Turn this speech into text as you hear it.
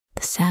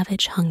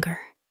Savage Hunger,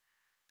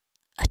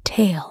 a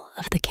tale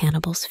of the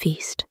cannibal's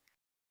feast.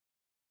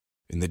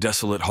 In the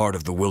desolate heart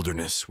of the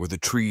wilderness, where the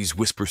trees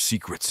whisper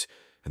secrets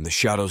and the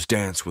shadows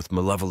dance with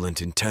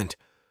malevolent intent,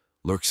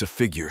 lurks a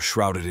figure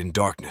shrouded in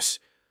darkness,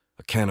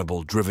 a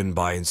cannibal driven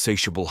by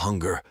insatiable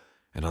hunger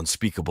and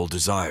unspeakable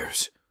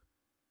desires.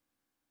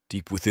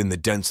 Deep within the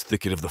dense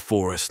thicket of the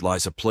forest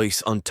lies a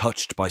place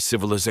untouched by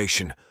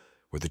civilization,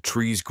 where the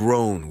trees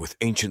groan with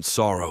ancient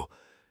sorrow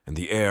and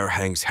the air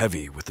hangs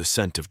heavy with the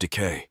scent of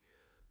decay.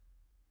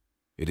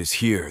 It is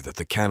here that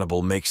the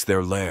cannibal makes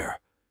their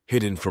lair,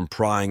 hidden from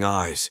prying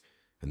eyes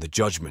and the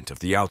judgment of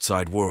the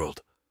outside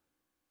world.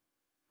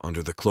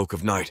 Under the cloak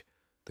of night,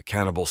 the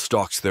cannibal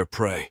stalks their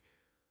prey,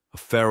 a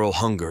feral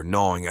hunger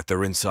gnawing at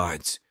their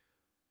insides.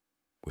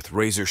 With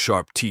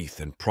razor-sharp teeth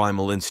and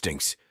primal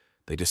instincts,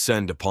 they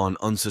descend upon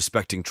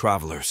unsuspecting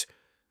travelers,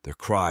 their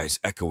cries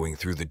echoing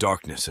through the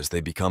darkness as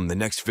they become the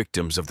next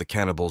victims of the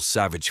cannibal's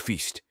savage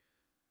feast.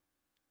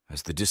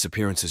 As the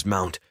disappearances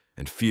mount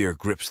and fear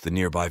grips the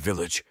nearby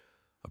village,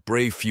 a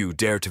brave few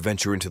dare to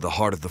venture into the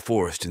heart of the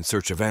forest in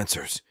search of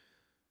answers.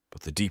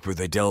 But the deeper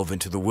they delve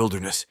into the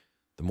wilderness,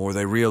 the more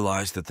they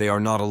realize that they are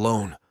not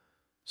alone.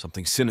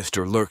 Something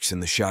sinister lurks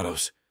in the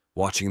shadows,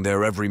 watching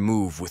their every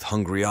move with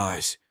hungry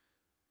eyes.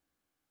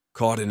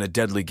 Caught in a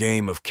deadly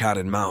game of cat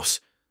and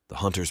mouse, the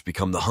hunters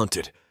become the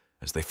hunted,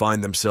 as they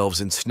find themselves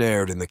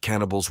ensnared in the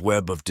cannibal's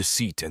web of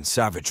deceit and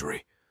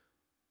savagery.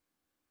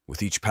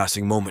 With each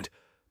passing moment,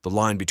 the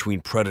line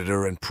between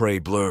predator and prey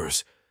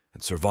blurs,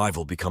 and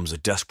survival becomes a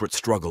desperate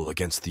struggle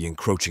against the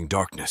encroaching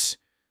darkness.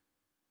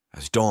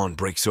 As dawn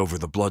breaks over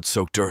the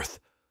blood-soaked earth,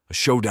 a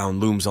showdown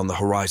looms on the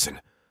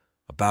horizon,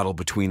 a battle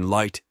between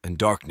light and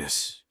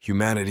darkness,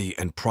 humanity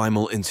and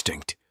primal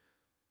instinct.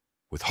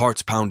 With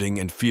hearts pounding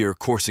and fear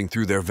coursing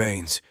through their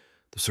veins,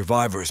 the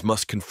survivors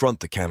must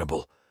confront the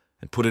cannibal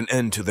and put an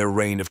end to their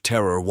reign of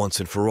terror once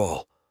and for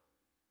all.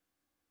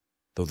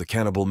 Though the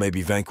cannibal may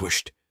be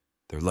vanquished,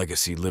 their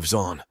legacy lives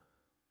on,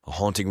 a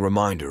haunting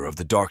reminder of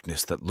the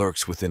darkness that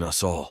lurks within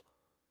us all.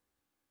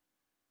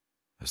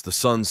 As the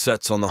sun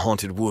sets on the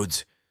haunted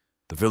woods,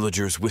 the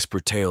villagers whisper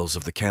tales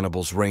of the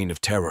cannibal's reign of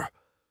terror,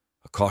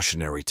 a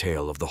cautionary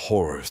tale of the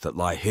horrors that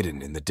lie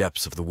hidden in the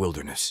depths of the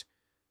wilderness.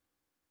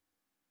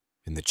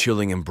 In the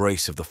chilling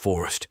embrace of the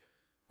forest,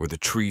 where the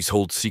trees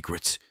hold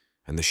secrets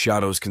and the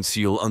shadows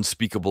conceal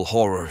unspeakable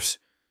horrors,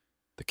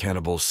 the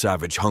cannibal's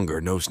savage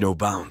hunger knows no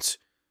bounds.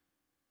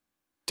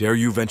 Dare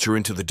you venture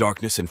into the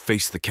darkness and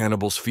face the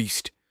cannibal's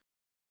feast?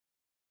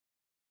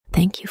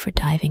 Thank you for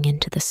diving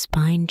into the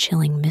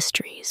spine-chilling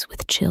mysteries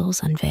with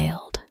Chills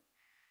Unveiled.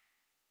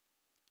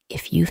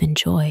 If you've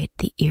enjoyed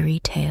the eerie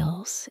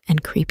tales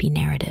and creepy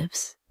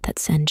narratives that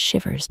send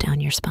shivers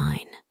down your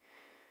spine,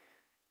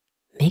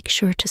 make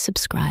sure to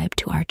subscribe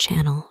to our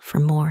channel for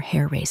more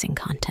hair-raising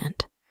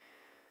content.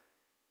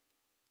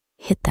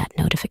 Hit that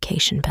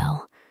notification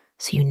bell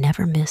so you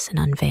never miss an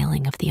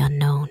unveiling of the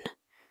unknown.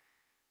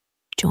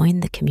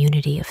 Join the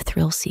community of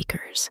thrill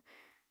seekers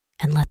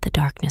and let the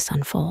darkness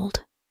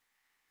unfold.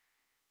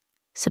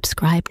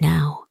 Subscribe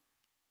now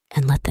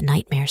and let the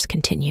nightmares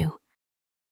continue.